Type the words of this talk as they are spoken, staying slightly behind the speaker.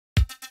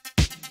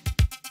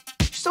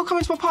still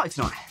coming to my party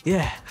tonight?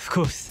 Yeah, of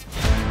course.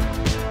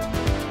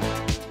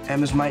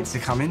 Emma's mates are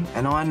coming,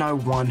 and I know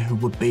one who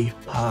would be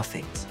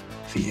perfect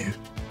for you.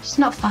 She's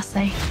not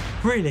fussy.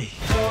 Really?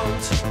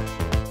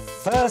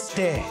 First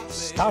day,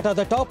 start at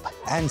the top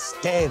and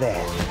stay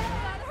there.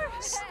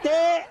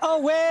 Stay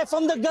away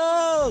from the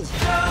girls!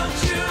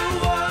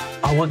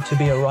 I want to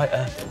be a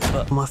writer,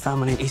 but my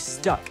family is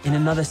stuck in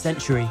another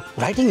century.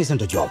 Writing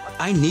isn't a job.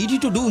 I need you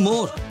to do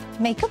more.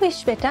 Make a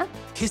wish, beta.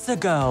 Kiss a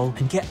girl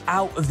and get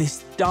out of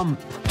this dump.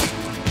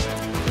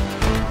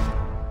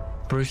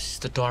 Bruce is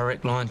the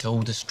direct line to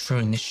all that's true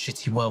in this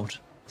shitty world.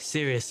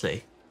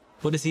 Seriously,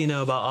 what does he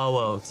know about our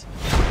world?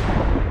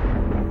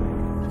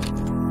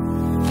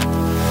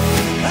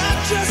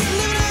 Just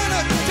living in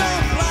a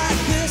dump like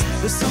this.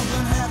 There's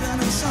something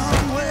happening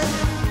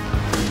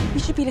somewhere. You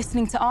should be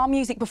listening to our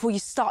music before you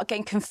start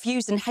getting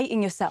confused and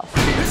hating yourself.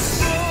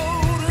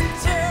 Explode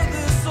and tear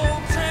this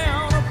old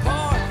town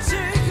apart.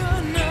 Take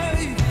a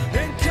knife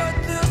and cut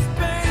this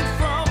pain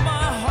from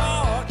my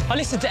heart. I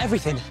listen to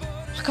everything.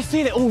 I can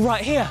feel it all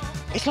right here.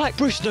 It's like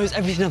Bruce knows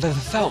everything I've ever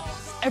felt,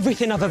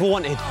 everything I've ever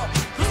wanted.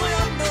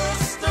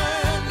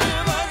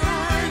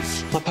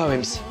 My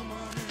poems,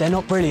 they're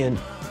not brilliant,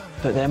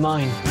 but they're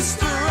mine.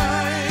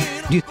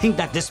 Do you think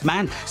that this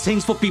man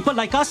sings for people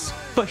like us?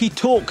 But he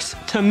talks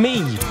to me.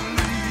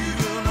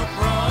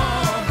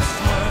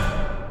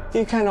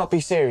 You cannot be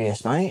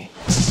serious, mate.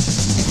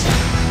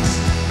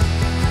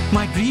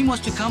 My dream was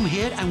to come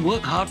here and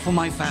work hard for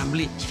my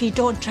family. If you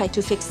don't try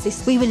to fix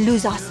this, we will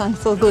lose our son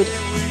for good.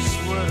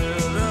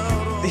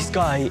 This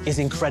guy is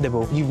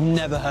incredible. You've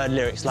never heard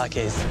lyrics like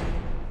his.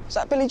 Is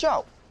that Billy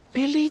Joel?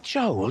 Billy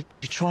Joel?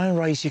 You try and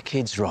raise your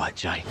kids right,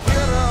 Jay.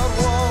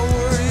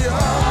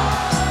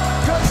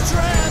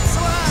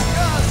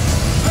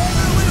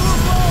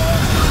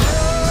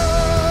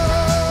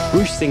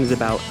 Bruce sings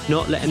about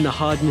not letting the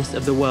hardness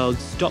of the world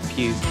stop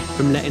you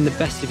from letting the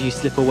best of you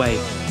slip away.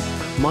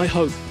 My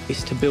hope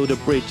is to build a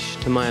bridge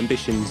to my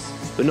ambitions,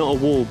 but not a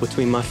wall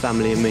between my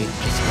family and me.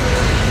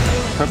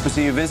 Purpose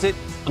of your visit?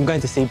 I'm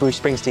going to see Brus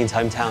Springsteen's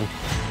hometown.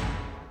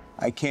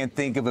 I can't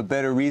think of a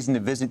better reason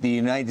to visit the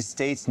United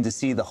States than to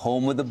see the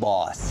home of the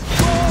boss.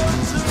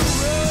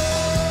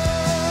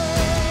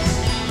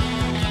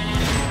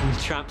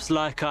 Tramps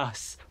like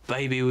us,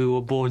 baby, we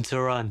were born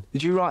to run.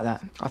 Did you write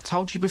that? I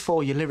told you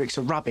before your lyrics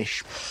are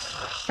rubbish.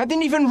 That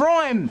didn't even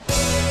rhyme!